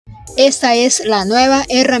Esta es la nueva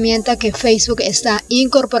herramienta que Facebook está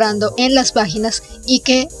incorporando en las páginas y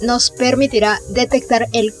que nos permitirá detectar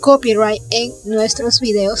el copyright en nuestros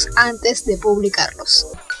videos antes de publicarlos.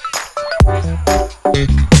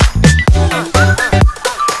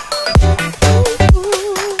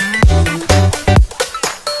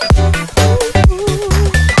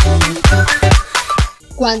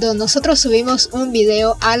 Cuando nosotros subimos un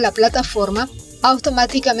video a la plataforma,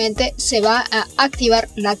 automáticamente se va a activar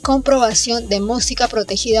la comprobación de música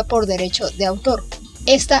protegida por derecho de autor.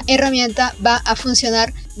 Esta herramienta va a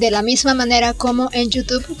funcionar de la misma manera como en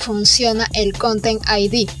YouTube funciona el Content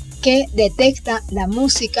ID, que detecta la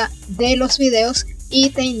música de los videos y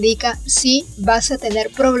te indica si vas a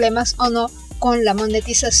tener problemas o no con la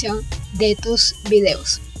monetización de tus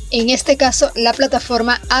videos. En este caso, la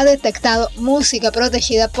plataforma ha detectado música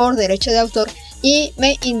protegida por derecho de autor y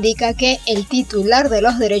me indica que el titular de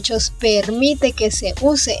los derechos permite que se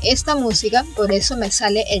use esta música, por eso me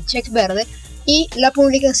sale el check verde, y la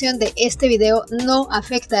publicación de este video no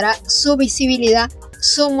afectará su visibilidad,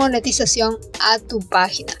 su monetización a tu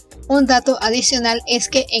página. Un dato adicional es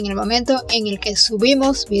que en el momento en el que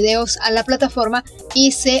subimos videos a la plataforma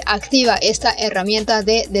y se activa esta herramienta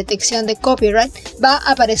de detección de copyright, va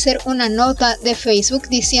a aparecer una nota de Facebook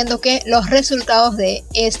diciendo que los resultados de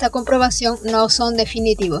esta comprobación no son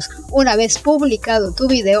definitivos. Una vez publicado tu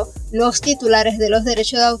video, los titulares de los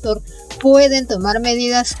derechos de autor pueden tomar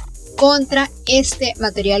medidas contra este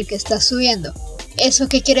material que estás subiendo. ¿Eso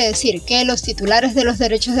qué quiere decir? Que los titulares de los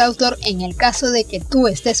derechos de autor, en el caso de que tú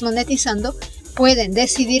estés monetizando, pueden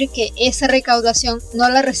decidir que esa recaudación no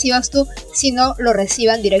la recibas tú, sino lo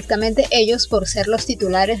reciban directamente ellos por ser los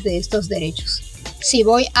titulares de estos derechos. Si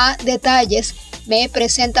voy a detalles, me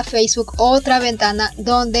presenta Facebook otra ventana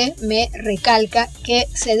donde me recalca que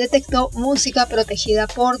se detectó música protegida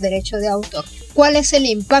por derecho de autor. ¿Cuál es el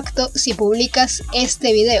impacto si publicas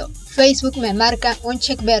este video? Facebook me marca un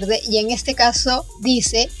check verde y en este caso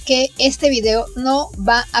dice que este video no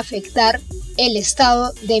va a afectar el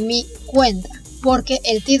estado de mi cuenta porque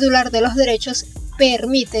el titular de los derechos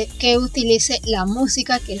permite que utilice la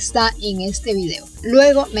música que está en este video.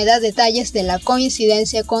 Luego me da detalles de la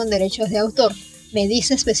coincidencia con derechos de autor. Me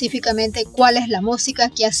dice específicamente cuál es la música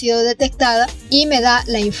que ha sido detectada y me da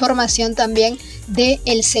la información también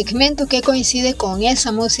del segmento que coincide con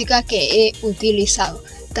esa música que he utilizado.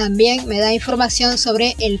 También me da información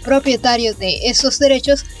sobre el propietario de esos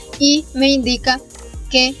derechos y me indica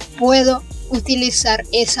que puedo utilizar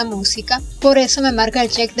esa música, por eso me marca el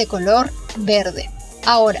check de color verde.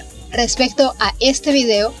 Ahora, respecto a este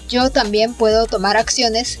video, yo también puedo tomar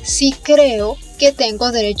acciones si creo que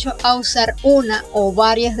tengo derecho a usar una o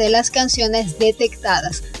varias de las canciones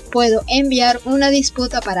detectadas. Puedo enviar una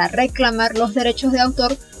disputa para reclamar los derechos de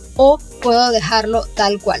autor o puedo dejarlo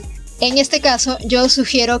tal cual. En este caso, yo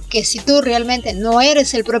sugiero que si tú realmente no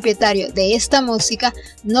eres el propietario de esta música,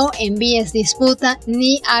 no envíes disputa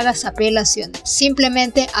ni hagas apelaciones.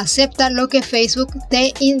 Simplemente acepta lo que Facebook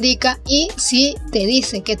te indica y si te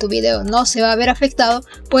dice que tu video no se va a ver afectado,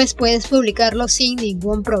 pues puedes publicarlo sin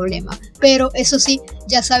ningún problema. Pero eso sí,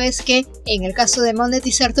 ya sabes que en el caso de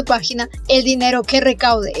monetizar tu página, el dinero que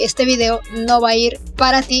recaude este video no va a ir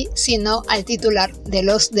para ti, sino al titular de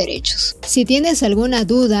los derechos. Si tienes alguna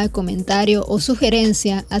duda, comentario o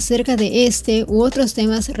sugerencia acerca de este u otros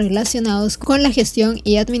temas relacionados con la gestión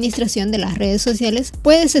y administración de las redes sociales,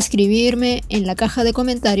 puedes escribirme en la caja de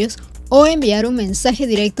comentarios o enviar un mensaje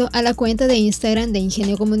directo a la cuenta de Instagram de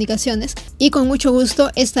Ingenio Comunicaciones y con mucho gusto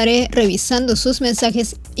estaré revisando sus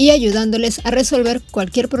mensajes y ayudándoles a resolver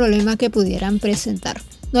cualquier problema que pudieran presentar.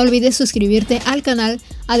 No olvides suscribirte al canal,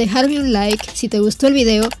 a dejarme un like si te gustó el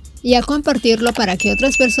video y a compartirlo para que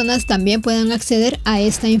otras personas también puedan acceder a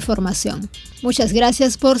esta información. Muchas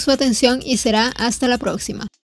gracias por su atención y será hasta la próxima.